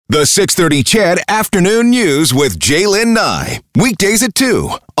The 6:30 CHED Afternoon News with Jaylen Nye. Weekdays at 2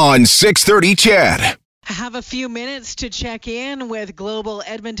 on 6:30 CHED. I have a few minutes to check in with Global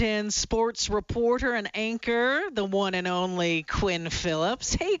Edmonton sports reporter and anchor, the one and only Quinn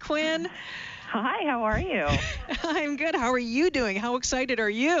Phillips. Hey, Quinn. Hi, how are you? I'm good. How are you doing? How excited are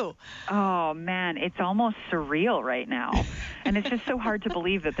you? Oh, man, it's almost surreal right now. And it's just so hard to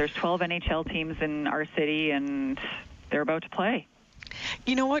believe that there's 12 NHL teams in our city and they're about to play.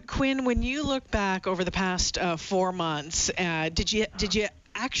 You know what, Quinn, when you look back over the past 4 months, did you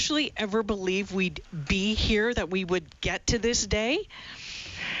actually ever believe we'd be here, that we would get to this day?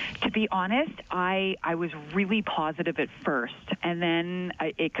 To be honest, I was really positive at first, and then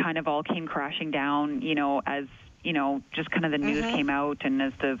it kind of all came crashing down, as, just kind of the news came out and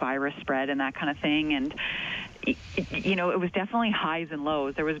as the virus spread and that kind of thing. And, it was definitely highs and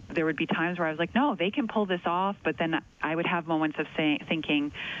lows. There would be times where I was like, no, they can pull this off. But then I would have moments of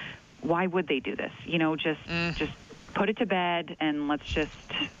thinking, why would they do this? Just put it to bed and let's just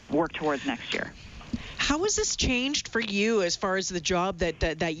work towards next year. How has this changed for you as far as the job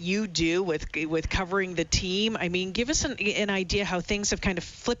that you do with covering the team? I mean, give us an idea how things have kind of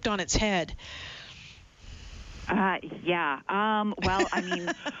flipped on its head. Well, I mean,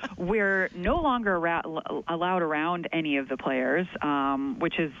 we're no longer allowed around any of the players,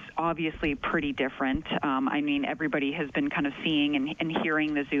 which is obviously pretty different. I mean, everybody has been kind of seeing and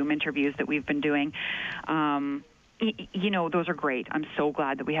hearing the Zoom interviews that we've been doing. Those are great. I'm so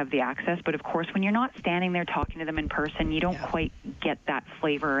glad that we have the access. But, of course, when you're not standing there talking to them in person, you don't quite get that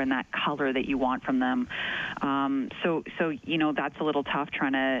flavor and that color that you want from them. So that's a little tough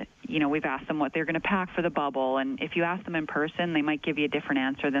trying to, we've asked them what they're going to pack for the bubble. And if you ask them in person, they might give you a different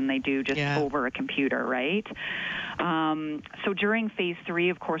answer than they do just over a computer, right? So during Phase 3,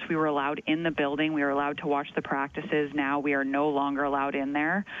 of course, we were allowed in the building. We were allowed to watch the practices. Now we are no longer allowed in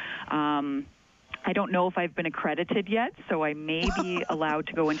there. I don't know if I've been accredited yet, so I may be allowed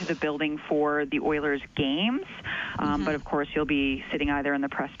to go into the building for the Oilers games. But, of course, you'll be sitting either in the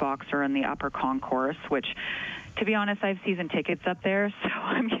press box or in the upper concourse, which, to be honest, I have season tickets up there, so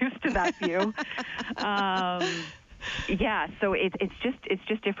I'm used to that view. So it's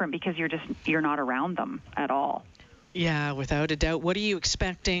just different because you're not around them at all. Yeah, without a doubt. What are you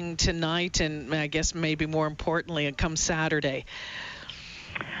expecting tonight and I guess maybe more importantly come Saturday?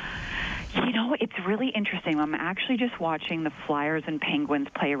 It's really interesting. I'm actually just watching the Flyers and Penguins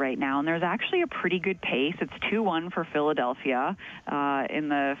play right now, and there's actually a pretty good pace. It's 2-1 for Philadelphia in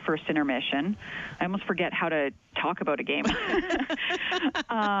the first intermission. I almost forget how to talk about a game.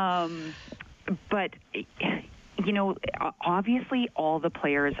 But obviously all the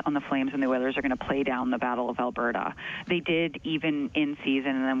players on the Flames and the Oilers are going to play down the Battle of Alberta. They did even in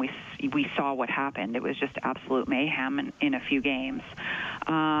season, and then we saw what happened. It was just absolute mayhem in a few games.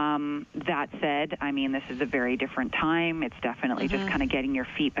 That said, I mean, this is a very different time. It's definitely just kind of getting your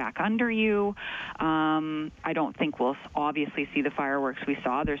feet back under you. I don't think we'll obviously see the fireworks we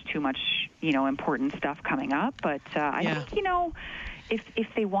saw. There's too much, important stuff coming up. But I think, if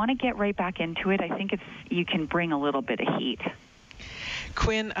they want to get right back into it, I think you can bring a little bit of heat.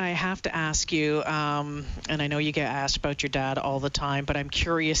 Quinn, I have to ask you, and I know you get asked about your dad all the time, but I'm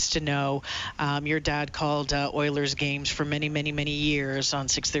curious to know, your dad called Oilers games for many, many, many years on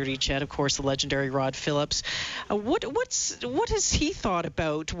 6:30 CHED, of course, the legendary Rod Phillips. What has he thought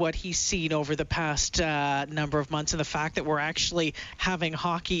about what he's seen over the past number of months and the fact that we're actually having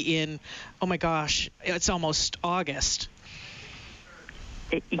hockey in, oh my gosh, it's almost August?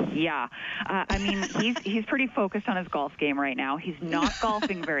 I mean, he's pretty focused on his golf game right now. He's not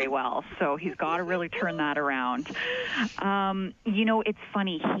golfing very well, so he's got to really turn that around. It's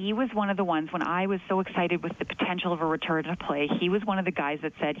funny. He was one of the ones when I was so excited with the potential of a return to play. He was one of the guys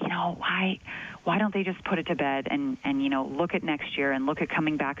that said, why don't they just put it to bed and look at next year and look at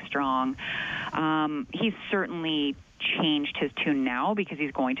coming back strong. He's certainly changed his tune now because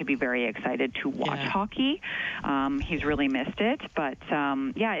he's going to be very excited to watch hockey. He's really missed it, but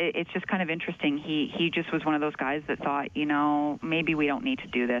it's just kind of interesting. He just was one of those guys that thought, maybe we don't need to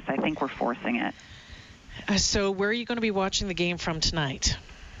do this. I think we're forcing it. So where are you going to be watching the game from tonight?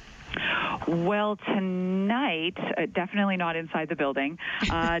 Well, tonight, definitely not inside the building.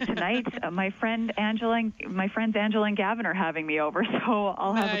 Tonight, my friends Angela and Gavin are having me over, so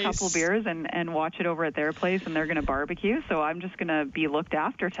I'll have a couple of beers and watch it over at their place, and they're going to barbecue. So I'm just going to be looked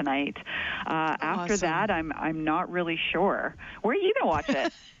after tonight. After that, I'm not really sure. Where are you going to watch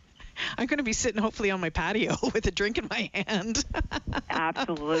it? I'm going to be sitting hopefully on my patio with a drink in my hand.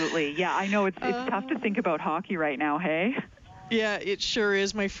 Absolutely. Yeah, I know it's tough to think about hockey right now, hey? Yeah, it sure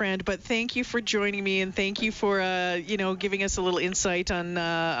is, my friend. But thank you for joining me, and thank you for giving us a little insight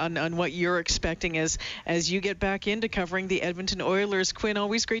on what you're expecting as you get back into covering the Edmonton Oilers. Quinn,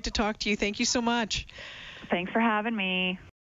 always great to talk to you. Thank you so much. Thanks for having me.